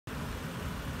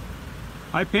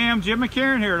Hi Pam, Jim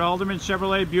McCarran here at Alderman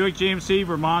Chevrolet Buick GMC,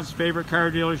 Vermont's favorite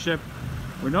car dealership.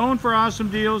 We're known for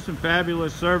awesome deals and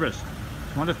fabulous service.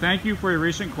 I want to thank you for your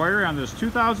recent inquiry on this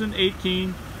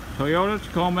 2018 Toyota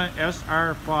Tacoma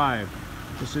SR5.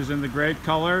 This is in the gray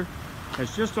color.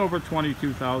 Has just over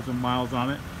 22,000 miles on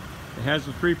it. It has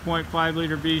a 3.5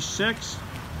 liter V6,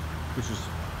 which is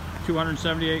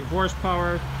 278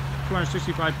 horsepower,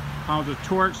 265 pounds of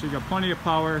torque, so you got plenty of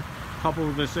power,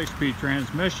 coupled with a 6-speed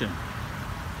transmission.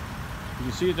 You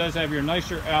can see it does have your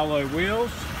nicer alloy wheels.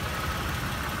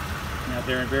 Now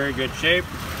they're in very good shape.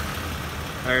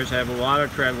 Tires have a lot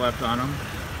of tread left on them.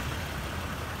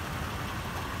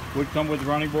 Would come with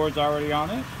running boards already on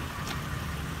it.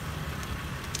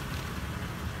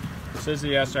 This is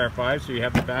the SR5, so you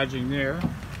have the badging there.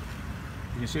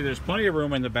 You can see there's plenty of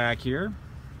room in the back here.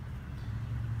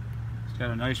 It's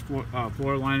got a nice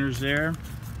floor liners there.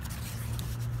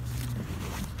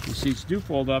 The seats do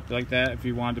fold up like that if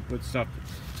you wanted to put stuff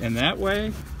in that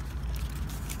way,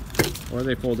 or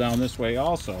they fold down this way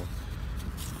also.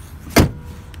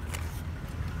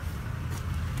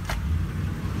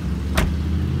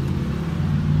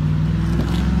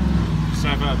 Just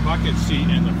have a bucket seat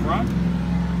in the front,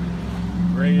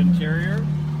 gray interior.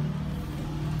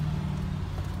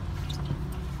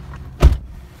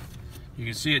 You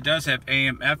can see it does have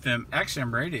AM, FM,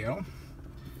 XM radio.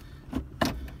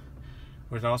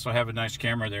 Would also have a nice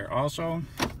camera there. Also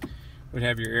would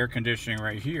have your air conditioning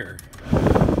right here.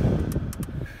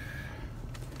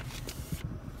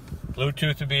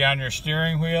 Bluetooth would be on your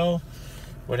steering wheel.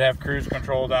 Would have cruise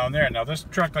control down there. Now this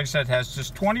truck, like I said, has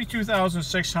just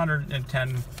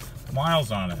 22,610 miles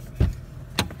on it.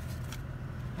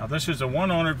 Now this is a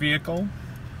one-owner vehicle.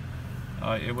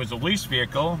 It was a lease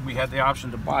vehicle. We had the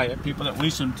option to buy it. People that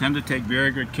lease them tend to take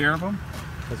very good care of them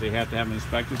because they have to have them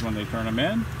inspected when they turn them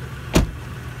in.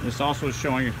 This also is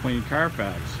showing a clean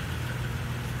Carfax.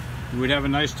 You would have a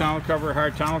nice tonneau cover,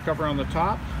 hard tonneau cover on the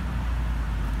top.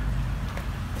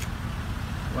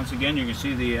 Once again, you can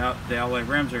see the alloy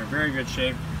rims are in very good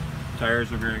shape.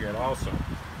 Tires are very good also.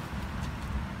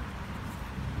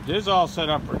 It is all set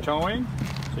up for towing.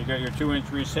 So you got your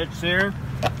 2-inch rear hitch there.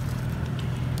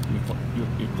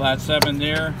 Your flat 7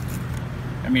 there.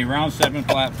 Round 7,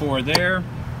 flat 4 there.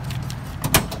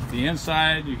 The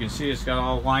inside, you can see it's got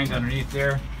all lines underneath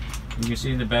there. You can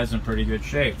see the bed's in pretty good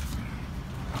shape.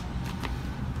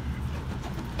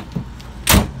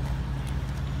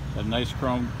 A nice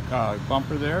chrome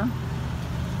bumper there.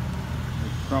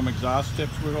 Chrome exhaust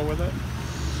tips will go with it.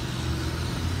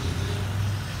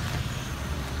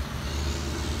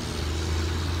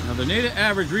 Now the native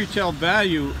average retail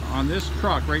value on this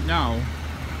truck right now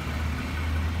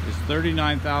is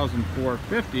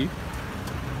 $39,450.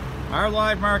 Our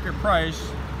live market price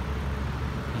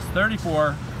is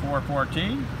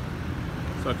 $34,414.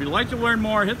 So if you'd like to learn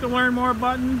more, hit the learn more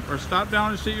button or stop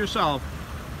down and see it yourself.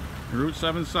 Route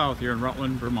 7 South here in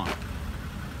Rutland, Vermont.